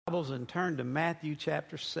Bibles and turn to Matthew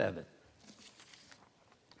chapter 7.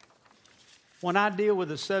 When I deal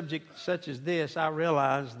with a subject such as this, I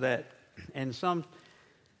realize that in some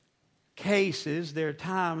cases, there are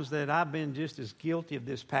times that I've been just as guilty of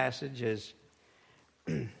this passage as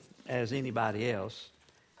anybody else.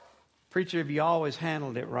 Preacher, have you always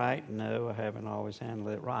handled it right? No, I haven't always handled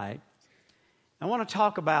it right. I want to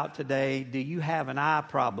talk about today, do you have an eye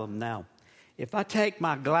problem? Now, if I take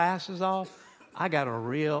my glasses off, I got a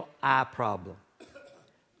real eye problem.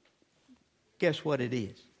 Guess what it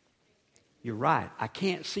is? You're right. I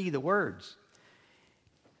can't see the words.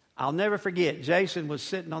 I'll never forget, Jason was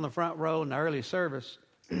sitting on the front row in the early service,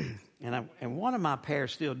 and one of my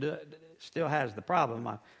pairs still has the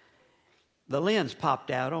problem. The lens popped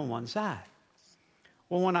out on one side.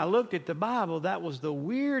 Well, when I looked at the Bible, that was the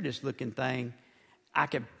weirdest looking thing. I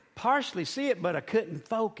could partially see it, but I couldn't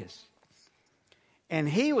focus. And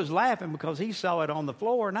he was laughing because he saw it on the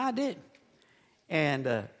floor and I didn't. And,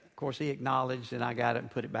 of course, he acknowledged and I got it and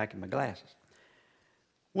put it back in my glasses.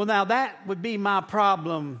 Well, now that would be my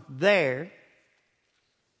problem there.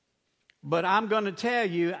 But I'm going to tell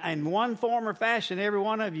you, in one form or fashion, every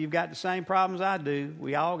one of you have got the same problems I do.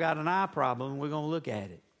 We all got an eye problem. We're going to look at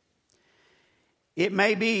it. It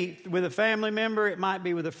may be with a family member. It might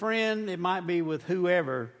be with a friend. It might be with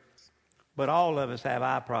whoever. But all of us have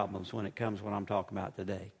eye problems when it comes to what I'm talking about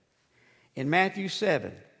today. In Matthew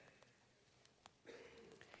 7,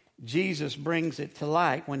 Jesus brings it to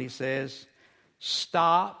light when he says,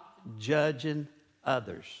 "Stop judging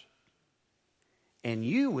others, and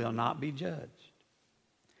you will not be judged.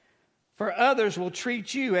 For others will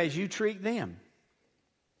treat you as you treat them.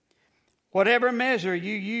 Whatever measure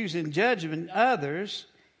you use in judging others,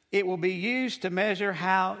 it will be used to measure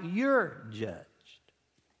how you're judged.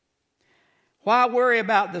 Why worry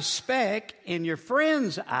about the speck in your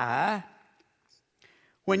friend's eye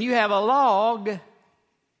when you have a log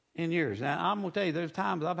in yours?" Now, I'm going to tell you, there's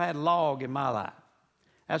times I've had a log in my life.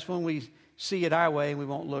 That's when we see it our way and we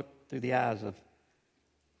won't look through the eyes of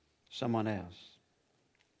someone else.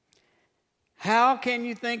 How can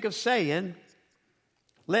you think of saying,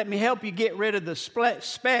 "Let me help you get rid of the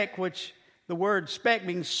speck," which the word speck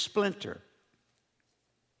means splinter.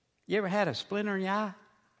 You ever had a splinter in your eye?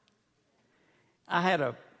 I had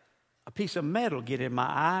a piece of metal get in my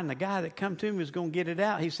eye, and the guy that come to me was going to get it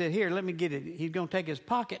out. He said, "Here, let me get it." He's going to take his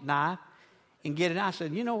pocket knife and get it out. I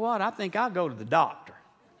said, "You know what? I think I'll go to the doctor."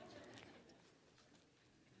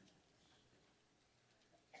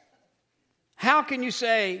 How can you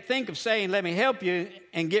think of saying, "Let me help you,"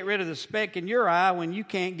 and get rid of the speck in your eye when you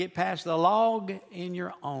can't get past the log in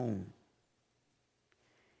your own?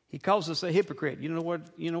 He calls us a hypocrite. You know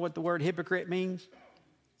what the word hypocrite means?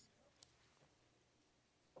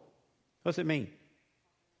 What's it mean?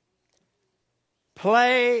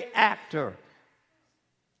 Play actor.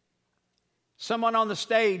 Someone on the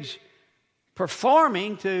stage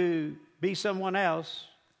performing to be someone else,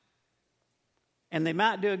 and they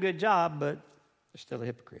might do a good job, but they're still a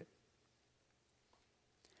hypocrite.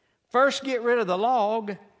 First, get rid of the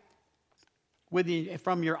log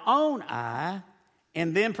from your own eye,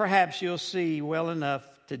 and then perhaps you'll see well enough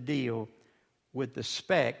to deal with the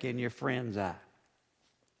speck in your friend's eye.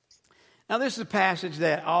 Now, this is a passage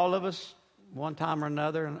that all of us, one time or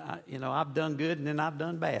another, and I've done good and then I've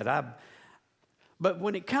done bad. But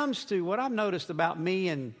when it comes to what I've noticed about me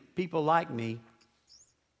and people like me,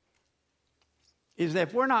 is that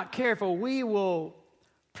if we're not careful, we will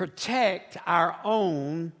protect our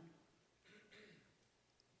own,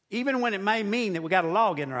 even when it may mean that we got a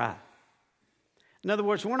log in our eye. In other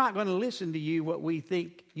words, we're not going to listen to you what we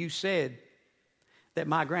think you said that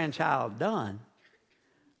my grandchild done.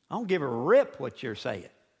 I don't give a rip what you're saying.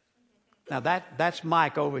 Now that's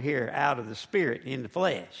Mike over here out of the spirit in the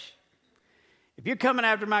flesh. If you're coming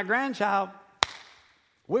after my grandchild,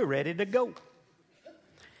 we're ready to go.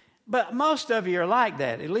 But most of you are like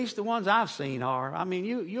that. At least the ones I've seen are. I mean,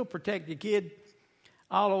 you'll protect your kid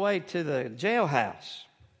all the way to the jailhouse.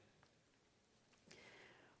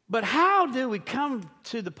 But how do we come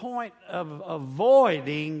to the point of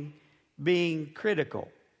avoiding being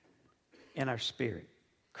critical in our spirit?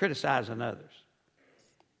 Criticizing others.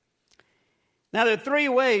 Now, there are 3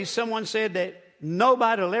 ways someone said that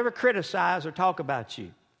nobody will ever criticize or talk about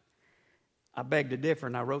you. I beg to differ,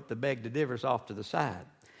 and I wrote the beg to differs off to the side.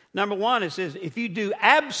 Number 1, it says, if you do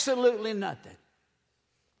absolutely nothing.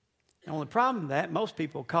 The only problem with that, most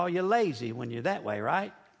people call you lazy when you're that way,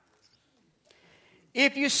 right?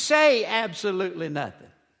 If you say absolutely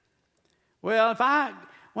nothing. Well,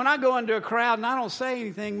 when I go into a crowd and I don't say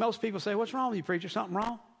anything, most people say, "What's wrong with you, preacher? Something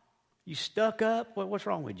wrong? You stuck up? What's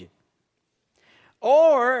wrong with you?"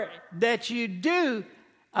 or that you do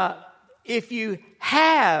if you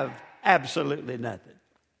have absolutely nothing.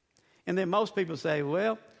 And then most people say,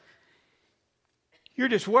 well, you're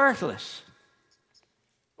just worthless,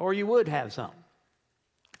 or you would have something.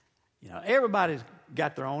 You know, everybody's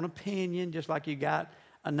got their own opinion, just like you got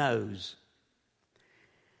a nose.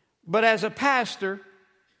 But as a pastor,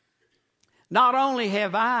 not only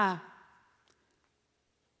have I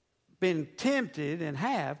been tempted and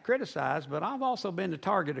have criticized, but I've also been the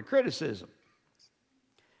target of criticism.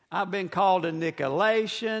 I've been called a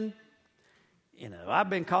Nicolaitan. You know, I've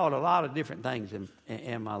been called a lot of different things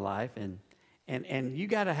in my life, and you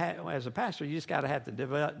got to have, as a pastor, you just got to have to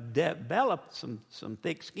develop some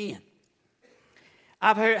thick skin.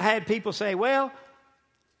 I've had people say, well,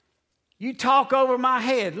 you talk over my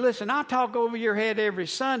head. Listen, I talk over your head every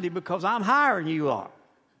Sunday because I'm higher than you are.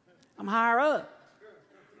 I'm higher up.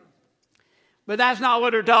 But that's not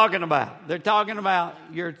what they're talking about. They're talking about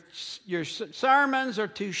your sermons are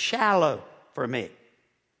too shallow for me.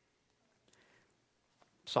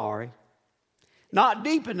 Sorry. Not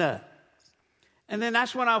deep enough. And then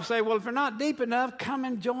that's when I'll say, well, if they're not deep enough, come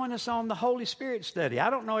and join us on the Holy Spirit study. I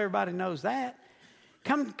don't know everybody knows that.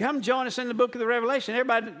 Come join us in the book of the Revelation.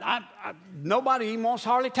 Everybody, nobody even wants to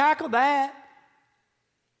hardly tackle that.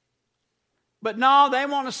 But no, they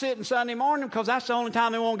want to sit in Sunday morning because that's the only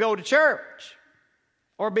time they won't go to church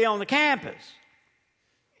or be on the campus.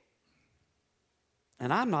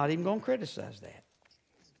 And I'm not even going to criticize that.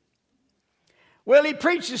 Well, he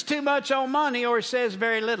preaches too much on money or he says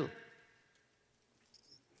very little.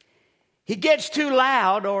 He gets too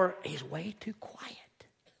loud or he's way too quiet.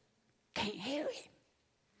 Can't hear him.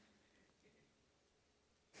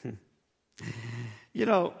 You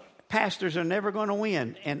know, pastors are never going to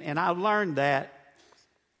win. And I've learned that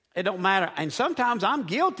it don't matter. And sometimes I'm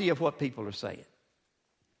guilty of what people are saying.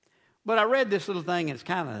 But I read this little thing and it's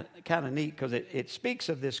kind of neat because it speaks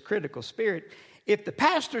of this critical spirit. If the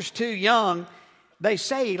pastor's too young, they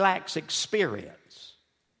say he lacks experience.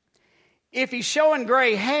 If he's showing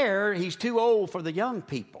gray hair, he's too old for the young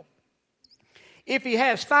people. If he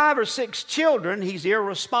has 5 or 6 children, he's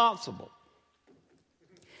irresponsible.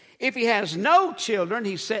 If he has no children,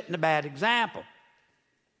 he's setting a bad example.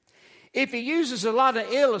 If he uses a lot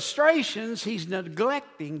of illustrations, he's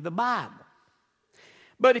neglecting the Bible.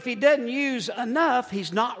 But if he doesn't use enough,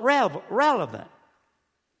 he's not relevant.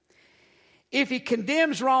 If he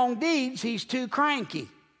condemns wrong deeds, he's too cranky.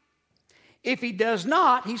 If he does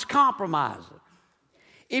not, he's compromising.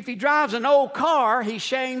 If he drives an old car, he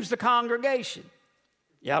shames the congregation.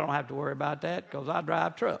 Y'all don't have to worry about that because I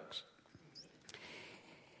drive trucks.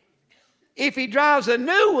 If he drives a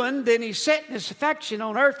new one, then he's setting his affection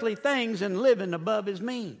on earthly things and living above his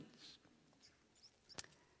means.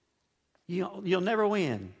 You'll never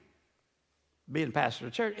win being pastor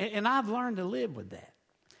of a church. And I've learned to live with that.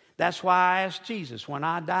 That's why I asked Jesus, when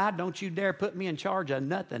I die, don't you dare put me in charge of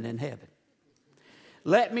nothing in heaven.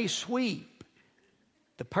 Let me sweep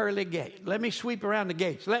the pearly gate. Let me sweep around the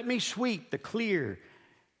gates. Let me sweep the clear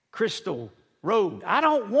crystal road. I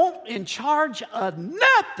don't want in charge of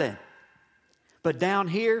nothing. But down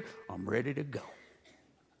here, I'm ready to go.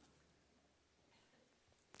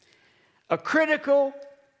 A critical,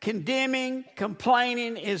 condemning,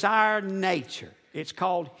 complaining is our nature. It's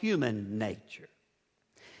called human nature.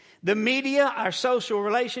 The media, our social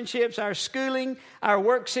relationships, our schooling, our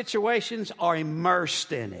work situations are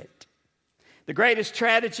immersed in it. The greatest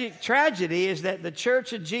tragedy is that the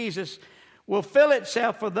Church of Jesus will fill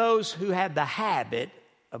itself for those who have the habit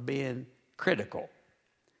of being critical,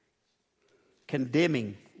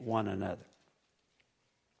 condemning one another.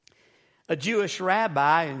 A Jewish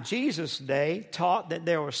rabbi in Jesus' day taught that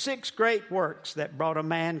there were 6 great works that brought a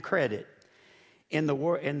man credit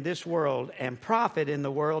in this world and profit in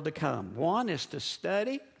the world to come. 1 is to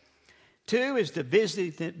study. 2 is to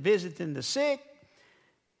visiting the sick.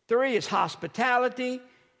 3 is hospitality.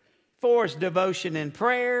 4 is devotion and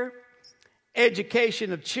prayer.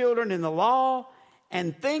 Education of children in the law.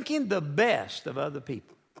 And thinking the best of other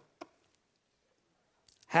people.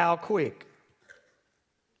 How quick,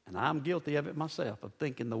 and I'm guilty of it myself, of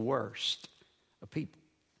thinking the worst of people.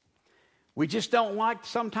 We just don't like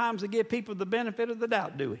sometimes to give people the benefit of the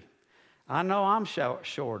doubt, do we? I know I'm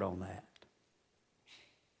short on that.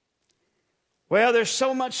 Well, there's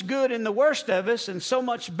so much good in the worst of us and so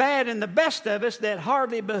much bad in the best of us that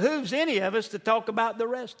hardly behooves any of us to talk about the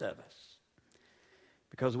rest of us.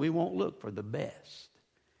 Because we won't look for the best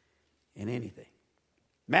in anything.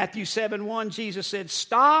 Matthew 7:1, Jesus said,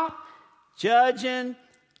 stop judging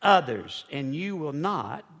others and you will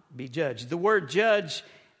not be judged. The word judge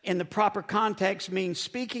in the proper context means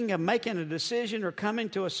speaking of making a decision or coming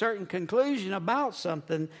to a certain conclusion about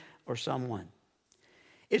something or someone.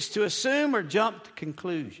 It's to assume or jump to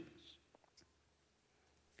conclusions.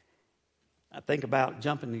 I think about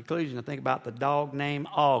jumping to conclusions. I think about the dog named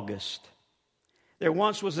August. There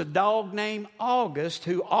once was a dog named August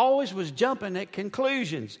who always was jumping at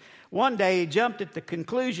conclusions. One day he jumped at the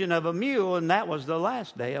conclusion of a mule, and that was the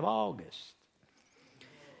last day of August.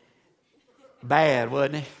 Bad,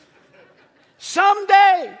 wasn't it? Some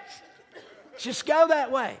days just go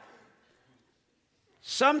that way.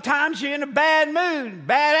 Sometimes you're in a bad mood,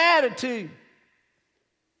 bad attitude,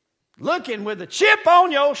 looking with a chip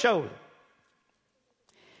on your shoulder.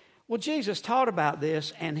 Well, Jesus taught about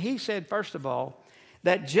this, and he said, first of all,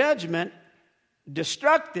 that judgment,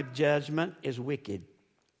 destructive judgment, is wicked.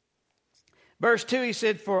 Verse 2, he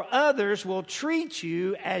said, for others will treat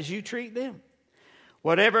you as you treat them.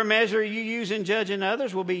 Whatever measure you use in judging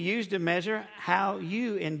others will be used to measure how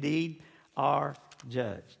you indeed are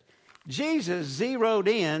judged. Jesus zeroed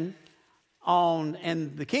in on,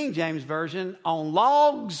 in the King James Version, on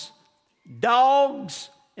logs, dogs,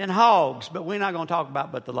 and hogs. But we're not going to talk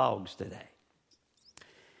about but the logs today.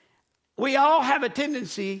 We all have a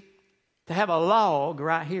tendency to have a log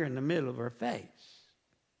right here in the middle of our face.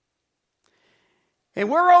 And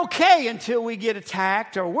we're okay until we get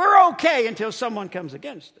attacked, or we're okay until someone comes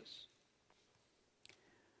against us.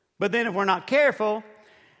 But then if we're not careful,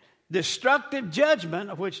 destructive judgment,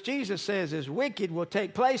 of which Jesus says is wicked, will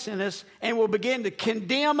take place in us, and we'll begin to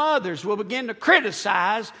condemn others. We'll begin to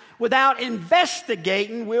criticize without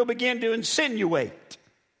investigating. We'll begin to insinuate.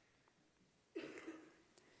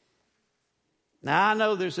 Now, I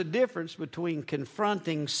know there's a difference between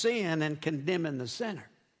confronting sin and condemning the sinner.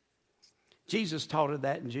 Jesus taught us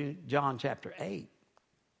that in John chapter 8.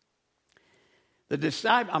 The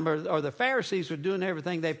disciples, or the Pharisees, were doing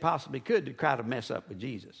everything they possibly could to try to mess up with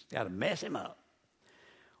Jesus. Got to mess him up.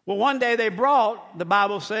 Well, one day they brought, the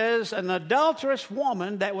Bible says, an adulterous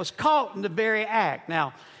woman that was caught in the very act.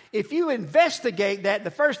 Now, if you investigate that,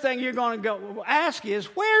 the first thing you're going to go ask is,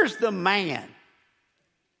 where's the man?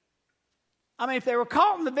 I mean, if they were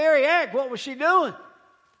caught in the very act, what was she doing?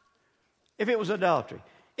 If it was adultery.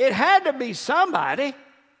 It had to be somebody.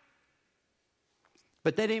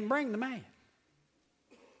 But they didn't bring the man.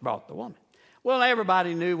 Brought the woman. Well,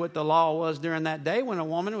 everybody knew what the law was during that day. When a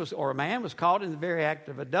woman was, or a man was caught in the very act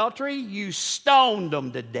of adultery, you stoned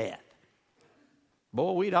them to death.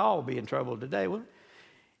 Boy, we'd all be in trouble today, wouldn't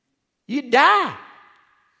we? You'd die.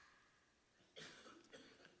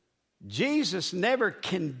 Jesus never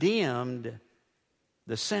condemned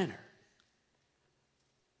the sinner.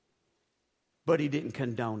 But he didn't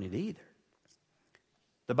condone it either.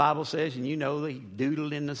 The Bible says, and you know, he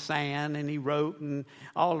doodled in the sand and he wrote, and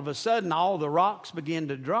all of a sudden all the rocks began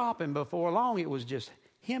to drop, and before long it was just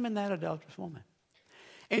him and that adulterous woman.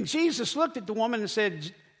 And Jesus looked at the woman and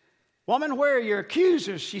said, woman, where are your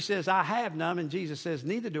accusers? She says, I have none. And Jesus says,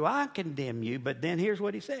 neither do I condemn you. But then here's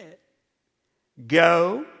what he said.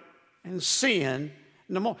 Go and sin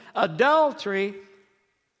no more. Adultery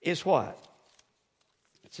is what?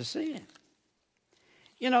 It's a sin.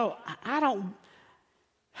 You know,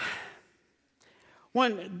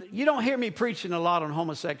 when you don't hear me preaching a lot on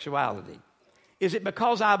homosexuality. Is it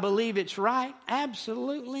because I believe it's right?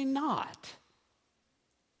 Absolutely not.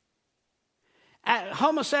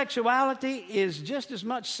 Homosexuality is just as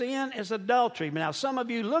much sin as adultery. Now, some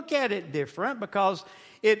of you look at it different because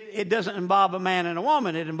it doesn't involve a man and a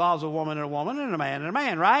woman. It involves a woman and a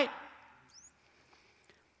man, right?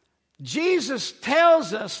 Jesus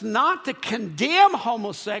tells us not to condemn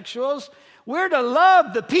homosexuals. We're to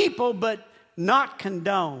love the people, but not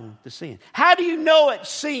condone the sin. How do you know it's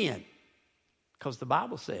sin? Because the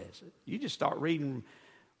Bible says it. You just start reading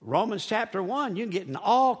Romans chapter 1, you can get in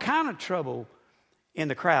all kind of trouble in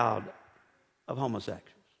the crowd of homosexuals.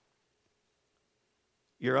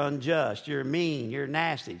 You're unjust, you're mean, you're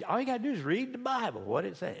nasty. All you got to do is read the Bible, what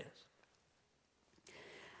it says.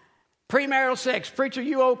 Premarital sex. Preacher,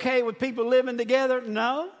 you okay with people living together?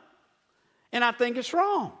 No. And I think it's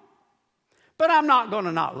wrong. But I'm not going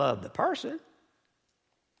to not love the person.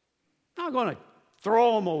 I'm not going to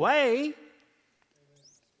throw them away.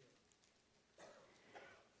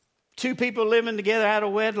 Two people living together out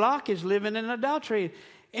of wedlock is living in adultery.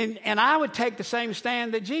 And I would take the same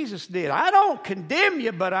stand that Jesus did. I don't condemn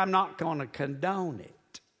you, but I'm not going to condone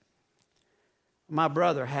it. My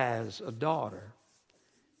brother has a daughter,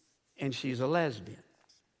 and she's a lesbian.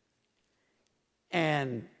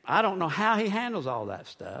 And I don't know how he handles all that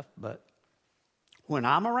stuff, but when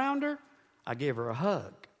I'm around her, I give her a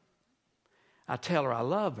hug. I tell her I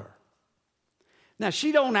love her. Now,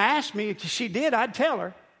 she don't ask me. If she did, I'd tell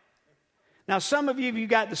her. Now, some of you, if you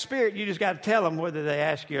got the Spirit, you just got to tell them whether they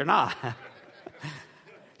ask you or not.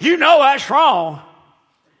 You know that's wrong.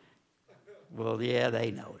 Well, yeah,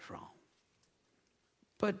 they know it's wrong.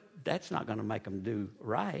 But that's not going to make them do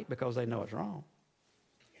right because they know it's wrong.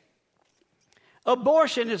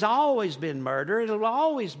 Abortion has always been murder. It will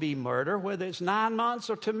always be murder, whether it's 9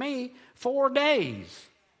 months or, to me, 4 days.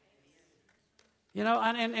 You know,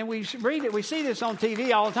 and we read it. We see this on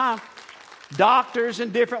TV all the time. Doctors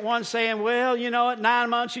and different ones saying, well, you know, at 9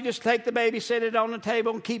 months, you just take the baby, set it on the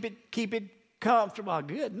table, and keep it comfortable.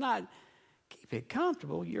 Good night. Keep it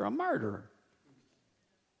comfortable. You're a murderer.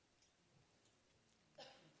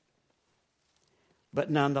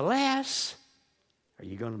 But nonetheless, are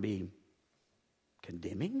you going to be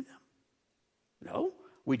condemning them? No,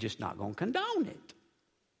 we're just not going to condone it.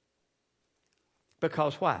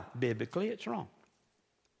 Because why? Biblically, it's wrong.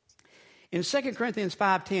 In 2 Corinthians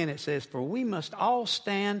 5:10, it says, for we must all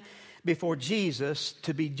stand before Jesus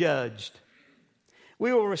to be judged.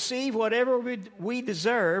 We will receive whatever we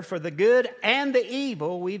deserve for the good and the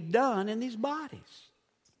evil we've done in these bodies.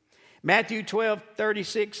 Matthew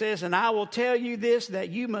 12:36 says, and I will tell you this, that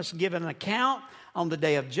you must give an account on the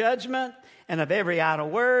day of judgment and of every idle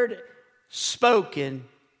word spoken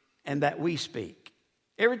and that we speak.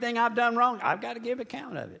 Everything I've done wrong, I've got to give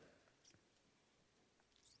account of it.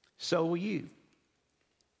 So will you.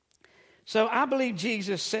 So I believe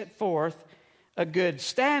Jesus set forth a good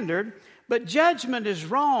standard, but judgment is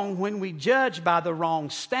wrong when we judge by the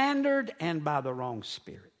wrong standard and by the wrong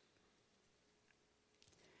spirit.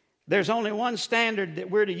 There's only one standard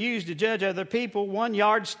that we're to use to judge other people, one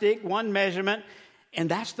yardstick, one measurement, and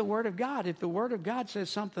that's the Word of God. If the Word of God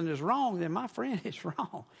says something is wrong, then my friend, it's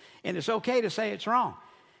wrong. And it's okay to say it's wrong.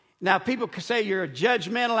 Now, people can say you're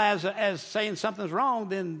judgmental as saying something's wrong,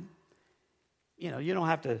 then, you know, you don't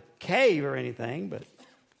have to cave or anything, but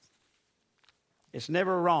it's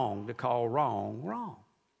never wrong to call wrong, wrong.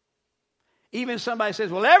 Even if somebody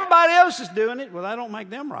says, well, everybody else is doing it, well, that don't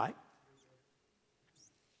make them right.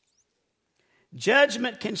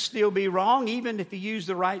 Judgment can still be wrong, even if you use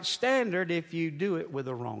the right standard, if you do it with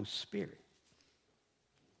the wrong spirit.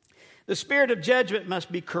 The spirit of judgment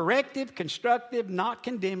must be corrective, constructive, not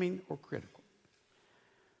condemning or critical.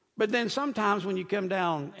 But then sometimes when you come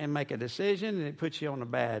down and make a decision and it puts you on a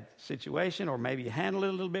bad situation, or maybe you handle it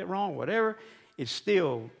a little bit wrong, whatever, it's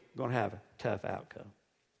still going to have a tough outcome.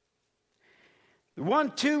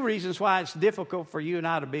 Two reasons why it's difficult for you and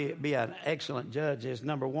I to be an excellent judge is,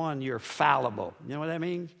 number one, you're fallible. You know what that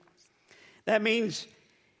means? That means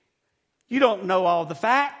you don't know all the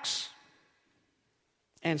facts,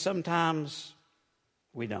 and sometimes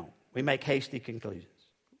we don't. We make hasty conclusions,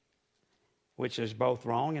 which is both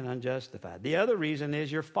wrong and unjustified. The other reason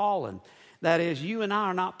is you're fallen. That is, you and I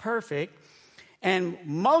are not perfect. And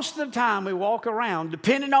most of the time we walk around,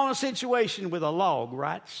 depending on a situation, with a log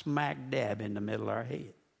right smack dab in the middle of our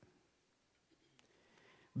head.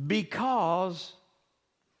 Because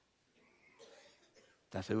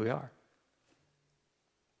that's who we are.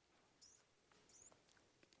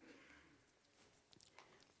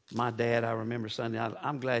 My dad, I remember Sunday,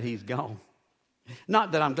 I'm glad he's gone.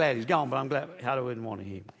 Not that I'm glad he's gone, but I'm glad, I wouldn't want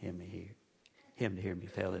him to hear me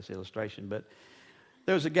tell this illustration. But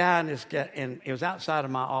there was a guy, and it was outside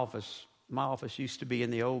of my office. My office used to be in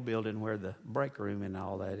the old building where the break room and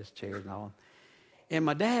all that is, chairs and all. And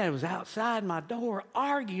my dad was outside my door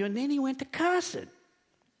arguing, and then he went to cussing.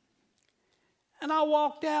 And I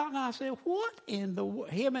walked out and I said, what in the world?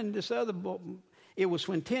 Him and this other boy, it was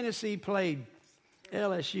when Tennessee played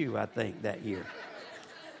LSU, I think, that year.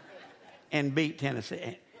 And beat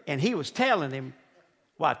Tennessee. And he was telling him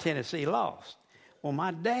why Tennessee lost. Well,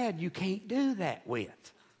 my dad, you can't do that with.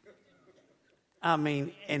 I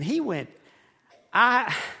mean, and he went,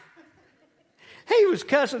 he was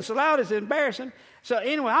cussing so loud it's embarrassing. So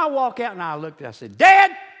anyway, I walk out and I looked and I said,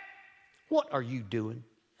 Dad, what are you doing?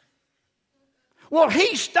 Well,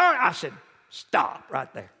 he started. I said, stop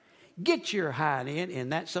right there. Get your hind in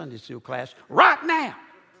that Sunday school class right now.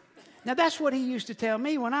 Now, that's what he used to tell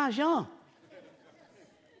me when I was young.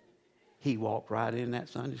 He walked right in that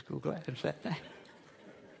Sunday school class and sat down.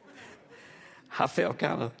 I felt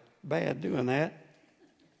kind of bad doing that.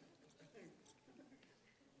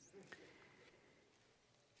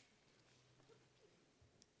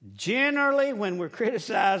 Generally, when we're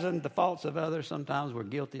criticizing the faults of others, sometimes we're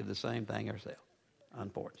guilty of the same thing ourselves,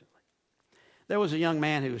 unfortunately. There was a young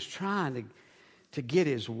man who was trying to get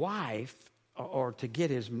his wife or to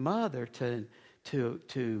get his mother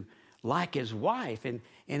to like his wife. And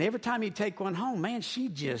every time he'd take one home, man,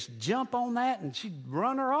 she'd just jump on that and she'd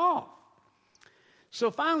run her off. So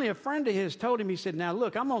finally, a friend of his told him, he said, now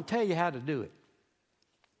look, I'm going to tell you how to do it.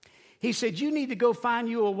 He said, you need to go find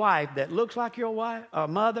you a wife that looks like your wife, a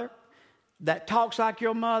mother, that talks like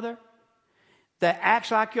your mother, that acts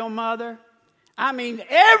like your mother. I mean,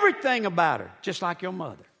 everything about her, just like your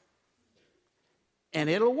mother. And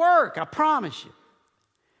it'll work, I promise you.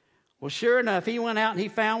 Well, sure enough, he went out and he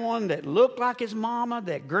found one that looked like his mama,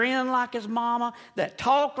 that grinned like his mama, that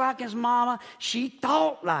talked like his mama. She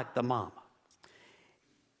thought like the mama.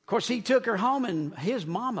 Of course, he took her home and his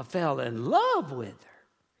mama fell in love with her.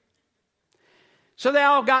 So they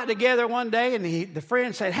all got together one day and the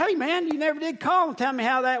friend said, hey, man, you never did call and tell me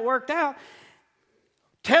how that worked out.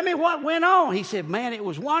 Tell me what went on. He said, man, it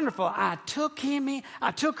was wonderful. I took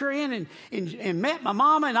her in and met my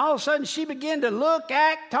mama, and all of a sudden she began to look,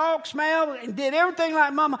 act, talk, smell, and did everything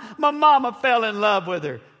like mama. My mama fell in love with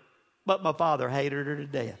her, but my father hated her to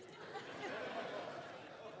death.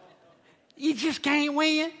 You just can't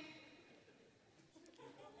win.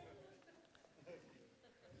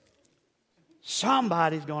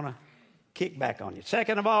 Somebody's going to kick back on you.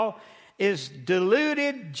 Second of all, is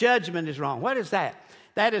deluded judgment is wrong. What is that?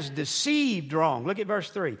 That is deceived wrong. Look at verse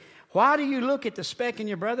 3. Why do you look at the speck in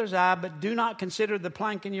your brother's eye, but do not consider the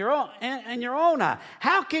plank in your own eye?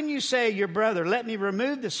 How can you say, your brother, let me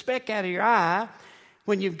remove the speck out of your eye,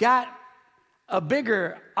 when you've got a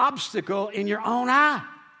bigger obstacle in your own eye?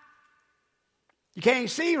 You can't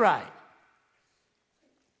see right.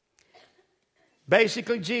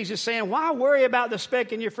 Basically, Jesus is saying, why worry about the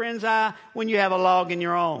speck in your friend's eye when you have a log in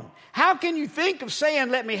your own? How can you think of saying,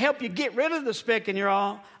 let me help you get rid of the speck in your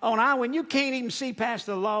own eye when you can't even see past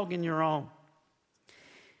the log in your own?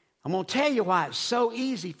 I'm going to tell you why it's so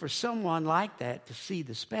easy for someone like that to see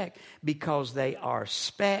the speck, because they are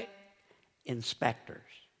speck inspectors.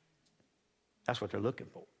 That's what they're looking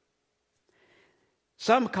for.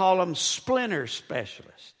 Some call them splinter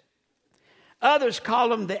specialists. Others call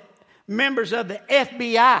them the members of the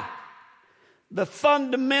FBI, the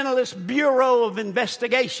Fundamentalist Bureau of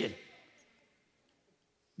Investigation.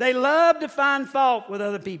 They love to find fault with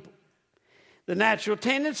other people. The natural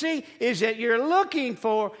tendency is that you're looking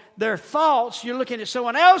for their faults. You're looking at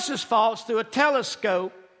someone else's faults through a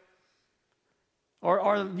telescope.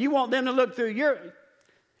 Or you want them to look through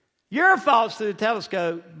your faults through the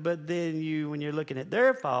telescope, but then when you're looking at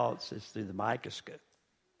their faults, it's through the microscope.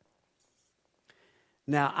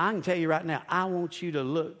 Now, I can tell you right now, I want you to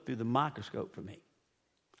look through the microscope for me.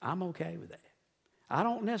 I'm okay with that. I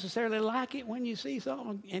don't necessarily like it when you see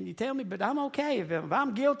something and you tell me, but I'm okay. If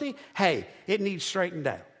I'm guilty, hey, it needs straightened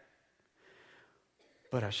out.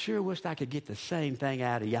 But I sure wished I could get the same thing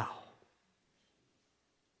out of y'all.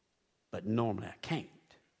 But normally I can't.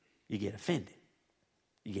 You get offended.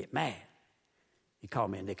 You get mad. You call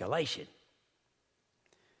me a Nicolaitan.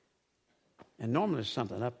 And normally there's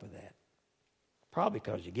something up with that. Probably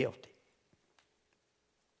because you're guilty.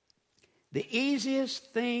 The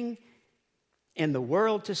easiest thing in the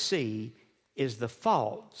world to see is the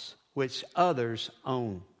faults which others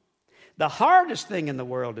own. The hardest thing in the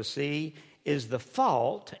world to see is the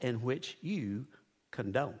fault in which you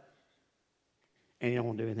condone. And you don't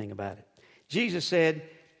want to do anything about it. Jesus said,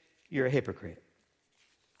 you're a hypocrite.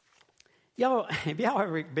 Have y'all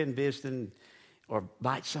ever been visiting or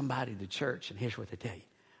invite somebody to church and here's what they tell you?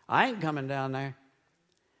 I ain't coming down there.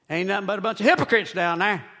 Ain't nothing but a bunch of hypocrites down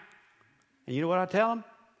there. And you know what I tell them?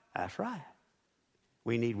 That's right.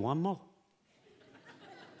 We need one more.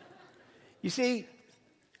 You see,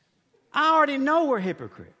 I already know we're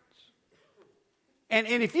hypocrites. And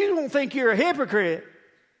if you don't think you're a hypocrite,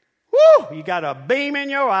 whoo, you got a beam in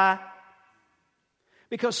your eye.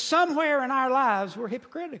 Because somewhere in our lives, we're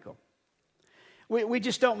hypocritical. We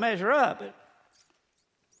just don't measure up.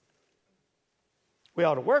 We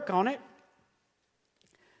ought to work on it.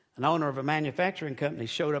 An owner of a manufacturing company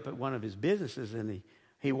showed up at one of his businesses, and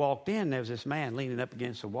he walked in. There was this man leaning up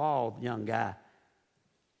against the wall. The young guy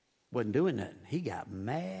wasn't doing nothing. He got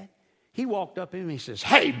mad. He walked up to him and he says,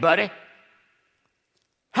 hey, buddy,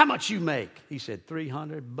 how much you make? He said,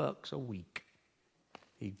 $300 a week.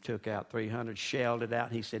 He took out 300, shelled it out,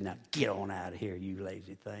 and he said, now get on out of here, you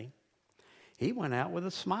lazy thing. He went out with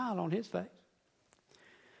a smile on his face.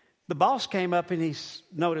 The boss came up and he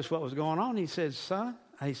noticed what was going on. He said, sir.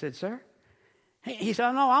 He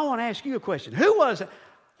said, no, I want to ask you a question. Who was it?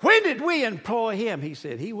 When did we employ him? He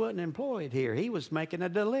said, he wasn't employed here. He was making a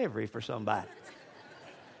delivery for somebody.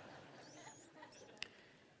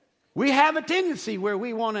 We have a tendency where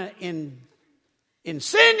we want to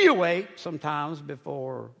insinuate sometimes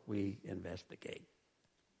before we investigate.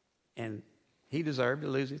 And he deserved to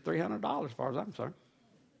lose his $300 as far as I'm concerned.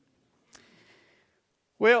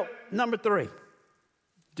 Well, number 3.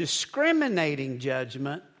 Discriminating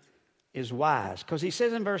judgment is wise. Because he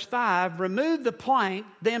says in verse 5, remove the plank,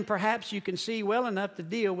 then perhaps you can see well enough to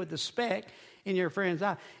deal with the speck in your friend's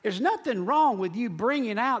eye. There's nothing wrong with you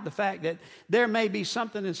bringing out the fact that there may be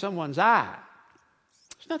something in someone's eye.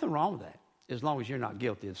 There's nothing wrong with that, as long as you're not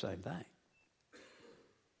guilty of the same thing.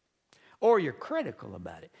 Or you're critical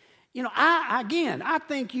about it. You know, I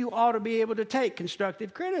think you ought to be able to take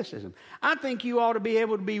constructive criticism. I think you ought to be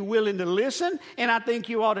able to be willing to listen, and I think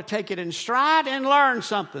you ought to take it in stride and learn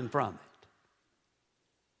something from it.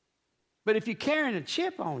 But if you're carrying a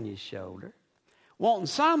chip on your shoulder, wanting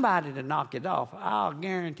somebody to knock it off, I'll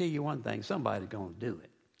guarantee you one thing, somebody's going to do it.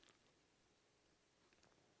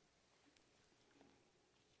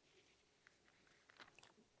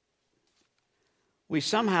 We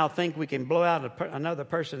somehow think we can blow out another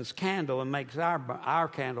person's candle and make our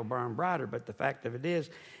candle burn brighter, but the fact of it is,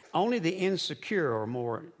 only the insecure are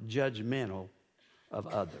more judgmental of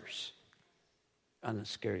others.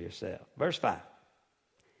 Unscare yourself. Verse 5.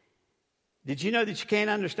 Did you know that you can't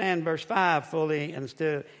understand verse 5 fully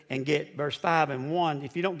and get verse 5 and 1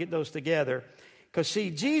 if you don't get those together? Because,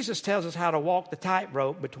 see, Jesus tells us how to walk the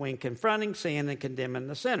tightrope between confronting sin and condemning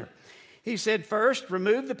the sinner. He said, first,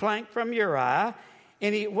 remove the plank from your eye.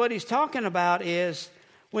 And what he's talking about is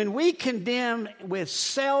when we condemn with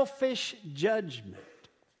selfish judgment,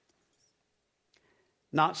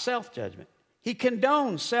 not self-judgment. He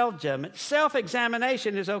condones self-judgment.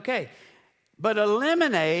 Self-examination is okay, but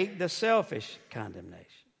eliminate the selfish condemnation.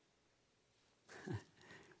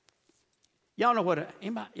 Y'all know what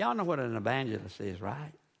an evangelist is,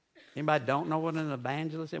 right? Anybody don't know what an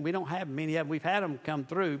evangelist is? We don't have many of them. We've had them come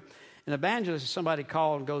through. An evangelist is somebody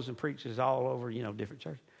called and goes and preaches all over, different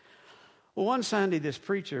churches. Well, one Sunday this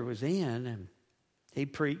preacher was in and he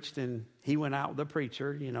preached and he went out with the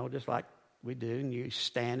preacher, just like we do. And you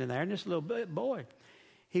standing there and this little boy,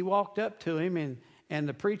 he walked up to him and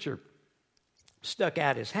the preacher stuck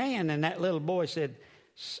out his hand and that little boy said,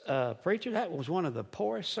 preacher, that was one of the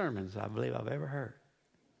poorest sermons I believe I've ever heard.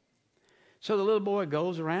 So the little boy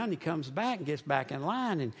goes around, he comes back and gets back in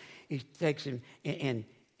line and he takes him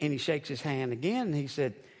and he shakes his hand again, and he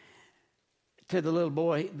said to the little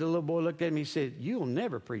boy looked at him, he said, you'll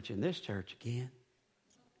never preach in this church again.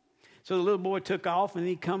 So the little boy took off, and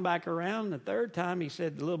he come back around. The third time, he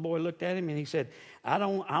said, the little boy looked at him, and he said, I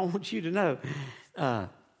want you to know,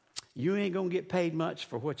 you ain't going to get paid much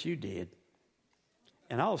for what you did.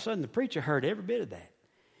 And all of a sudden, the preacher heard every bit of that.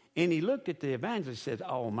 And he looked at the evangelist and said,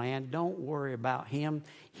 oh, man, don't worry about him.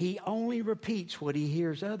 He only repeats what he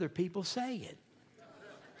hears other people saying.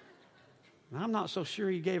 I'm not so sure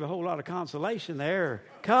he gave a whole lot of consolation there or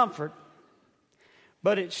comfort.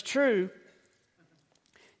 But it's true.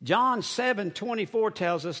 John 7:24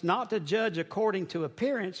 tells us not to judge according to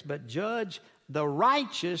appearance, but judge the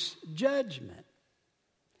righteous judgment.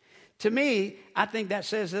 To me, I think that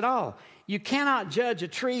says it all. You cannot judge a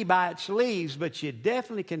tree by its leaves, but you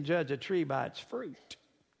definitely can judge a tree by its fruit.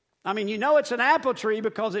 I mean, it's an apple tree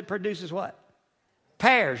because it produces what?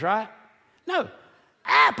 Pears, right? No,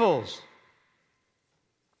 apples.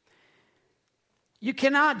 You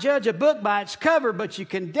cannot judge a book by its cover, but you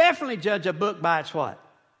can definitely judge a book by its what?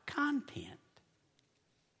 Content.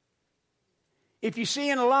 If you're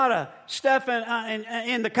seeing a lot of stuff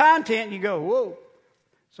in the content, you go, whoa,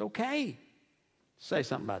 it's okay. Say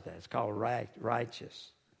something about that. It's called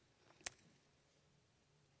righteous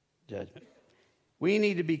judgment. We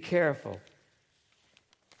need to be careful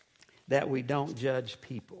that we don't judge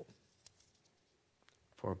people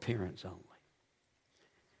for appearance only.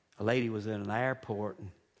 A lady was in an airport,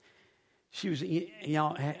 and she was,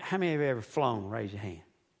 how many have ever flown? Raise your hand.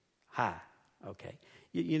 High. Okay.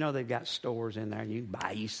 They've got stores in there, and you can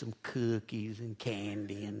buy you some cookies and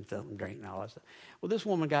candy and something, drink and all that stuff. Well, this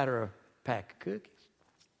woman got her a pack of cookies.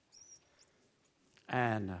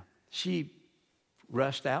 And she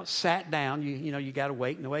rushed out, sat down. You got to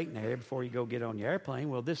wait in the waiting area before you go get on your airplane.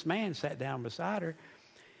 Well, this man sat down beside her,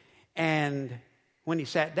 and when he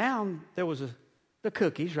sat down, there was the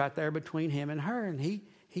cookies right there between him and her, and he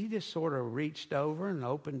just sort of reached over and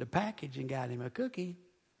opened the package and got him a cookie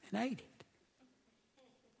and ate it.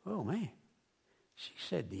 Oh, man. She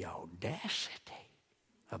said the audacity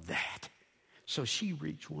of that. So she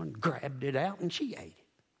reached one, grabbed it out, and she ate it.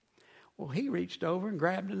 Well, he reached over and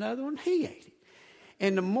grabbed another one, he ate it.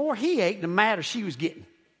 And the more he ate, the madder she was getting.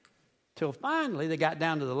 Till finally they got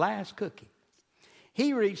down to the last cookie.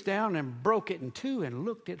 He reached down and broke it in two and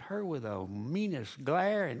looked at her with a meanest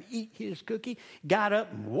glare and ate his cookie, got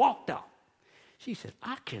up and walked off. She said,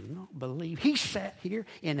 I cannot believe he sat here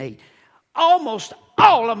and ate almost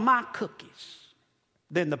all of my cookies.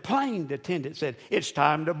 Then the plane attendant said, "It's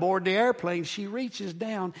time to board the airplane." She reaches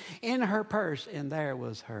down in her purse, and there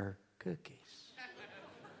was her cookies.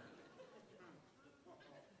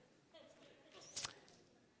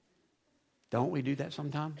 Don't we do that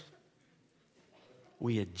sometimes?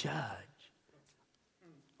 We judge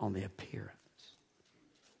on the appearance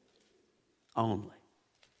only.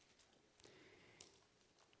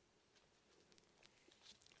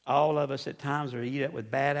 All of us at times are eat up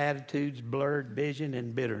with bad attitudes, blurred vision,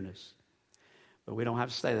 and bitterness. But we don't have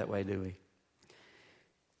to stay that way, do we?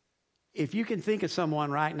 If you can think of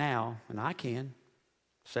someone right now, and I can,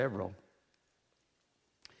 several,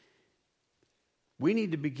 we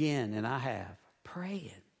need to begin, and I have,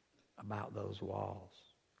 praying about those walls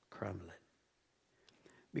crumbling.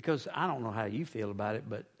 Because I don't know how you feel about it,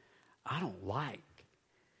 but I don't like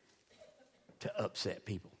to upset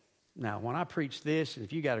people. Now, when I preach this,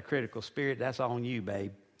 if you got a critical spirit, that's on you,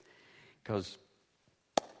 babe. Because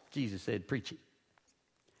Jesus said, preach it.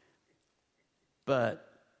 But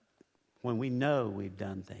when we know we've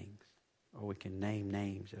done things, or we can name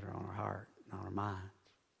names that are on our heart and on our minds,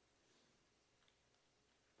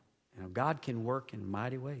 God can work in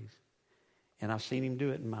mighty ways. And I've seen him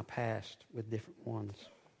do it in my past with different ones.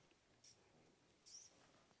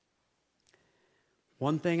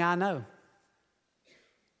 One thing I know,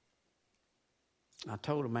 I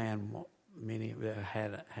told a man, many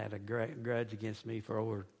had a great grudge against me for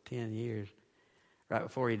over 10 years. Right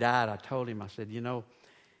before he died, I told him, I said,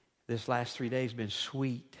 this last 3 days has been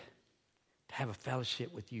sweet to have a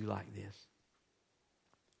fellowship with you like this.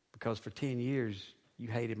 Because for 10 years, you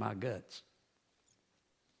hated my guts.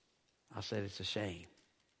 I said, it's a shame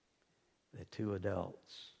that two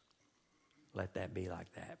adults let that be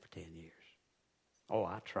like that for 10 years. Oh,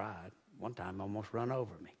 I tried. One time almost run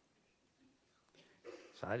over me.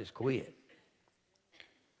 So I just quit.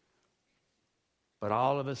 But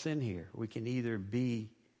all of us in here, we can either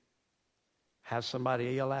have somebody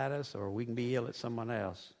yell at us, or we can be ill at someone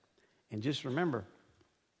else. And just remember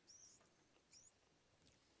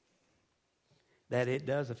that it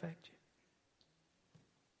does affect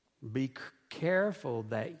you. Be careful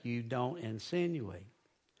that you don't insinuate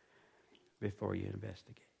before you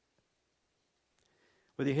investigate.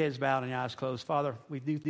 With your heads bowed and your eyes closed, Father, we do